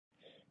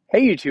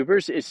Hey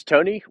YouTubers, it's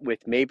Tony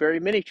with Mayberry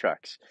Mini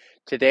Trucks.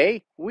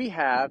 Today we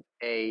have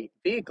a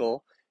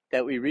vehicle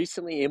that we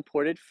recently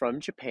imported from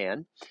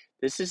Japan.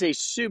 This is a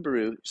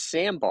Subaru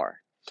Sandbar.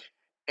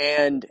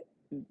 And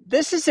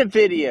this is a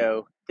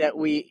video that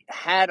we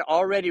had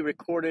already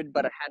recorded,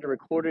 but I had to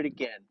record it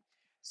again.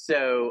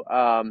 So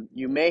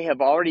you may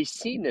have already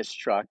seen this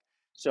truck.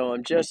 So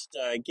I'm just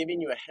giving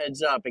you a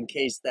heads up in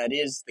case that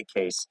is the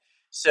case.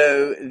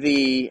 So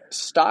the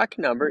stock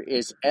number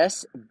is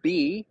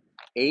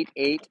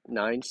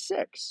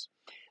SB8896.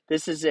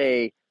 This is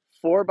a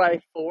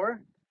 4x4,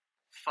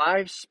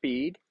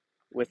 5-speed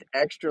with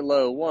extra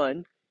low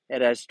one.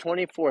 It has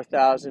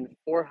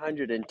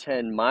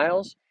 24,410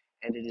 miles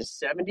and it is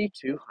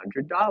 $7,200.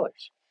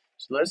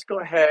 So let's go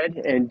ahead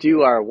and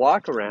do our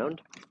walk around.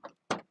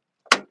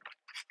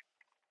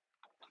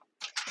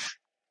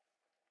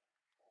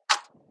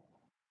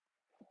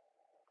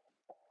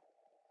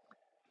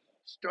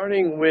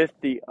 Starting with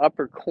the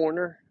upper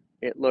corner,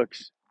 it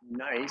looks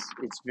nice.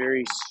 It's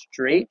very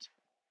straight.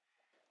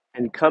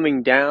 And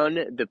coming down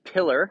the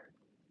pillar,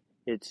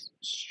 it's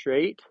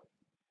straight.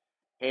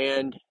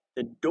 And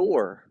the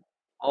door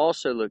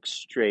also looks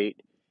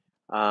straight.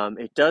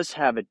 It does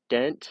have a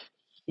dent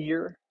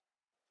here.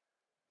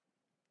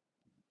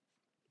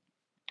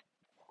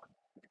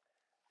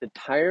 The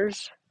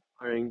tires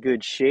are in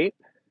good shape.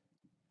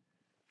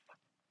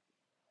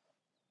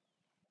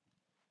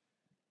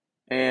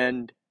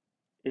 And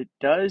it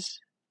does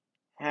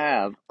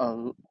have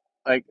a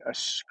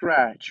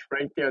scratch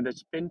right there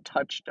that's been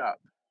touched up,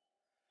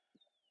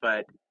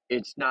 but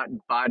it's not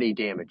body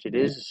damage. It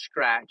is a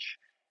scratch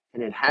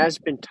and it has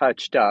been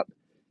touched up.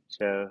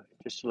 So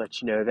just to let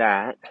you know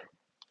that.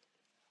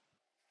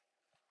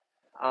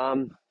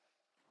 Um,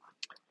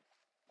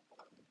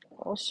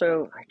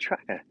 Also, I try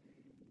to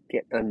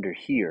get under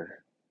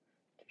here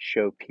to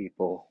show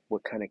people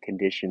what kind of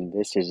condition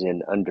this is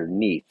in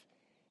underneath.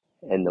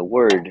 And the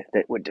word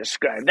that would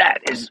describe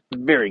that is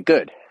very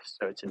good.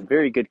 So it's in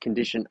very good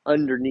condition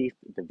underneath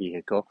the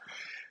vehicle,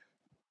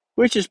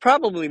 which is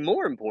probably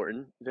more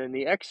important than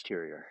the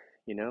exterior,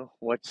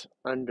 what's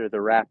under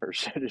the wrapper,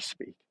 so to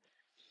speak.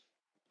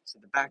 So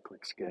the back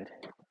looks good.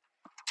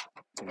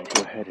 I'm going to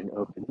go ahead and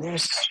open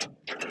this.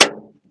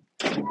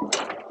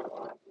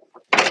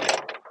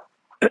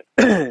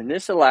 And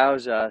this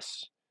allows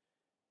us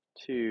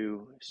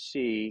to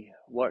see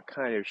what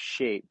kind of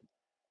shape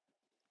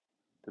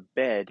the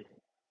bed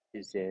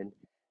is in.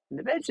 And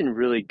the bed's in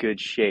really good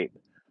shape.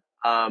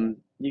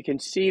 You can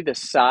see the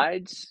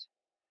sides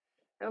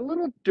a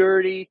little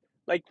dirty,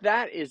 like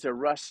that is a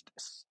rust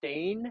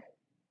stain.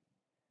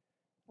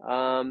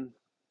 And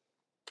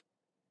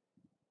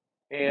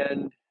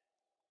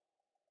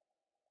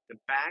the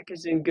back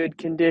is in good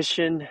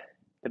condition.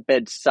 The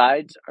bed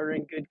sides are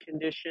in good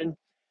condition.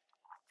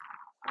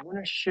 I want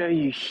to show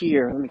you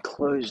here. Let me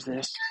close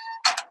this.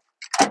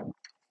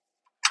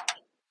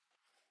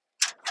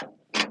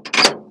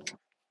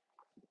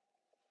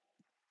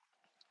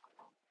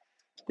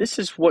 This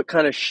is what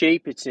kind of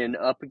shape it's in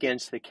up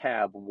against the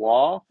cab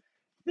wall.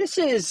 This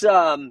is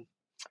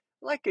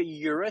like a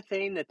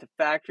urethane that the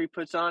factory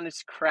puts on.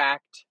 It's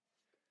cracked.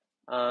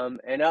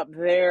 And up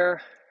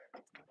there,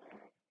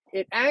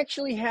 it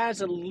actually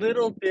has a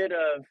little bit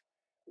of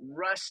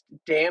rust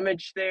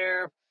damage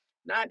there.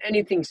 Not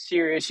anything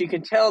serious. You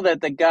can tell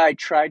that the guy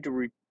tried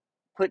to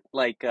put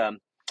like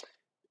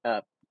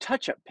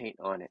touch-up paint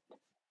on it.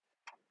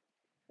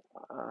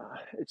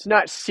 It's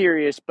not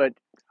serious, but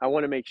I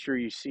want to make sure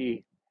you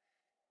see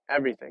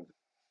everything.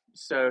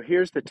 So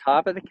here's the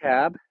top of the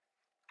cab,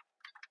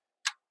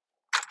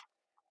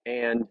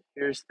 and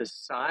here's the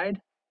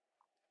side.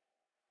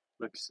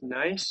 Looks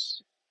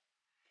nice.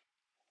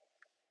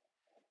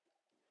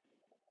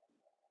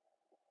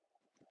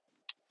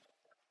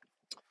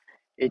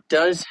 It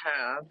does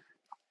have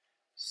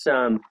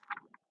some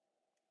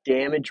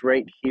damage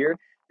right here.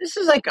 This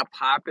is like a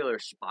popular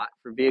spot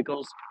for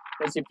vehicles,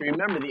 because if you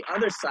remember, the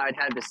other side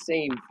had the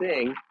same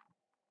thing,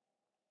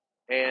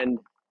 and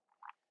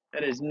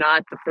that is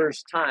not the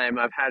first time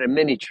I've had a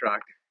mini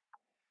truck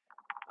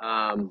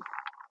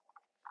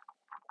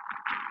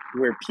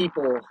where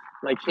people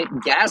like hit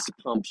gas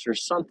pumps or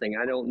something,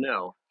 I don't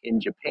know, in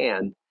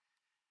Japan.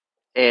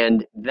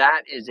 And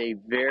that is a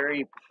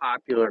very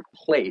popular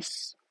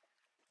place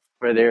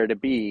for there to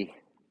be.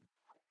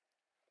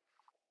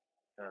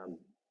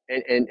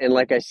 And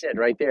like I said,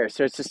 right there.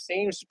 So it's the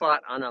same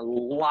spot on a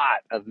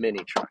lot of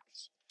mini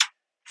trucks.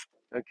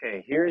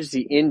 Okay, here's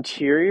the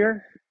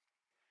interior.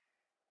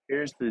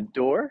 Here's the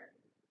door.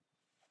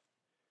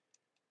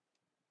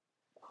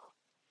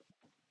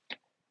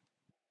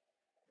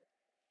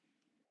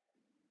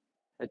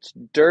 It's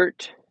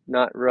dirt,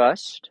 not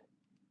rust.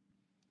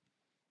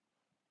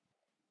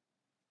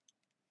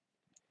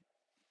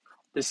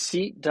 The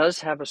seat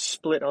does have a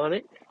split on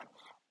it.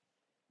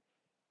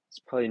 It's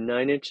probably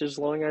 9 inches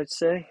long, I'd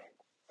say.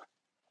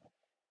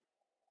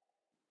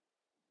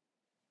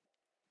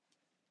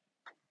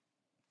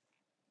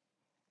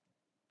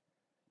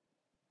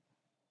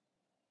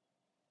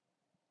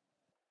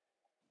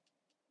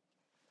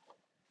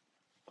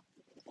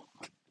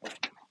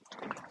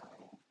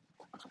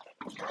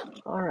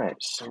 All right,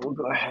 so we'll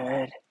go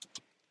ahead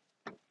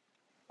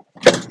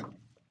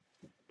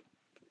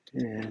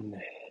and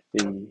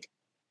the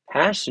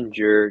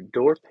passenger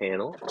door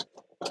panel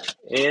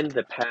and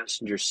the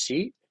passenger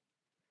seat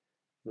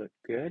look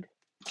good.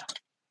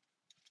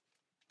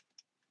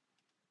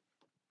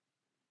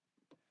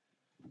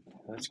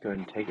 Let's go ahead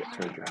and take it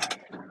for a drive.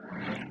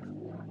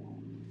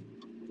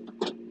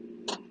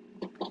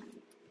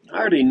 I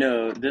already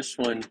know this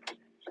one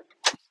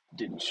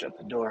didn't shut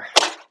the door.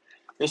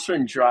 This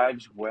one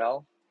drives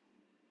well.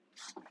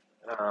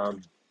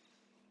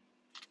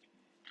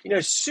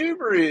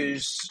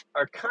 Subarus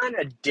are kind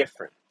of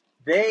different.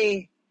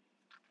 They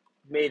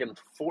made them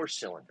 4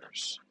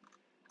 cylinders.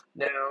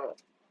 Now,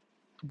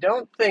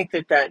 don't think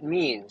that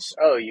means,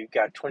 oh, you've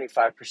got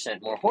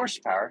 25% more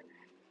horsepower,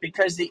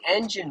 because the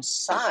engine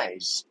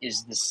size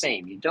is the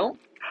same. You don't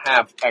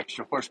have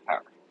extra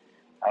horsepower.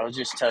 I will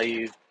just tell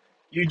you,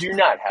 you do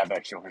not have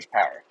extra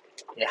horsepower.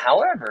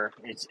 However,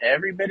 it's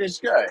every bit as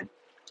good,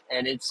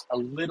 and it's a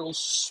little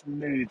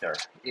smoother.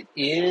 It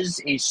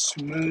is a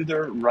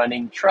smoother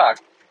running truck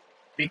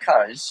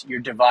because you're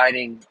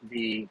dividing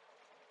the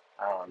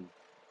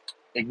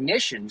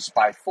ignitions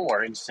by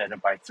 4 instead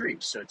of by 3.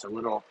 So it's a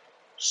little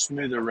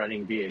smoother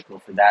running vehicle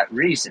for that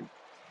reason.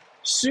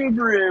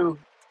 Subaru,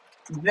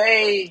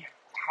 they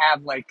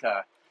have like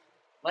a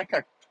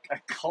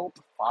cult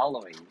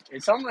following.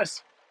 It's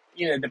almost,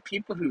 the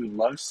people who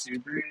love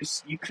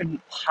Subarus, you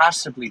couldn't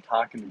possibly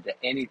talk them into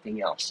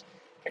anything else.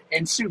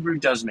 And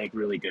Subaru does make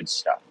really good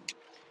stuff.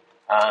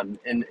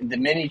 And the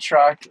mini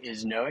truck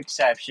is no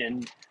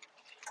exception.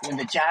 And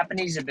the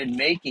Japanese have been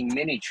making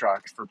mini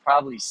trucks for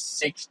probably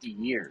 60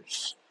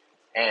 years,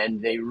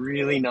 and they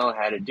really know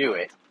how to do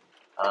it,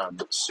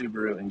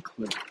 Subaru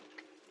included.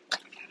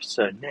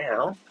 So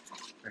now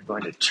we're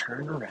going to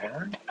turn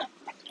around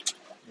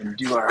and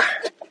do our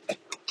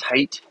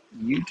tight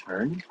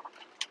U-turn.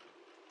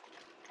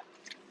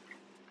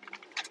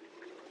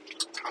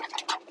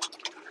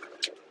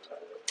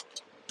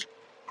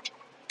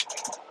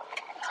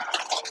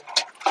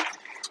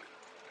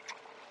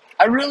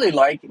 I really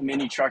like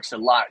mini trucks a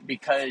lot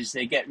because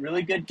they get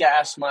really good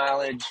gas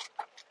mileage,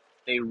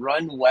 they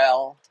run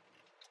well,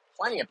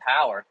 plenty of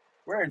power.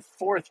 We're in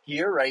 4th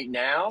gear right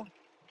now,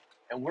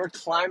 and we're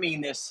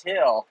climbing this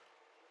hill.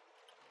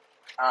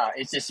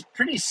 It's this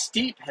pretty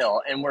steep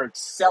hill, and we're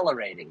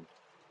accelerating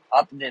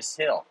up this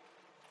hill.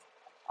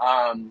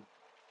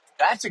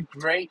 That's a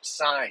great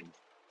sign.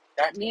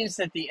 That means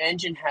that the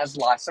engine has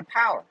lots of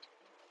power.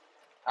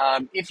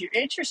 If you're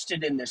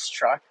interested in this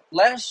truck,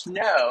 let us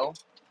know,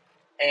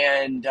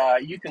 and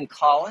you can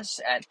call us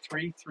at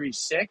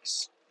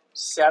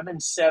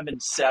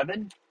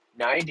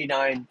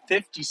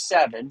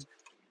 336-777-9957,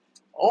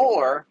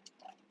 or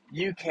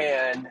you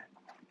can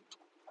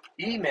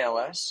email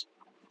us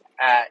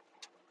at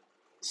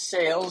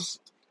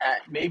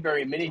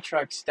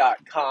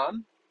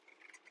sales@mayberryminiTrucks.com.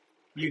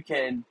 You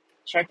can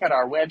check out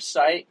our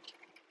website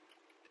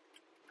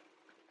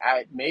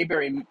at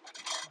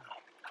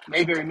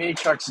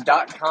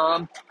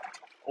mayberryminiTrucks.com,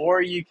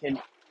 or you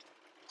can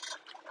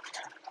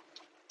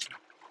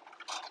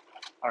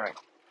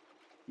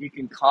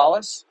call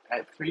us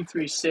at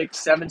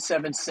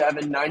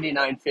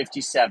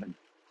 336-777-9957.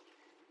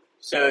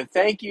 So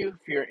thank you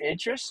for your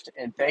interest,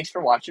 and thanks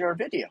for watching our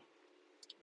video.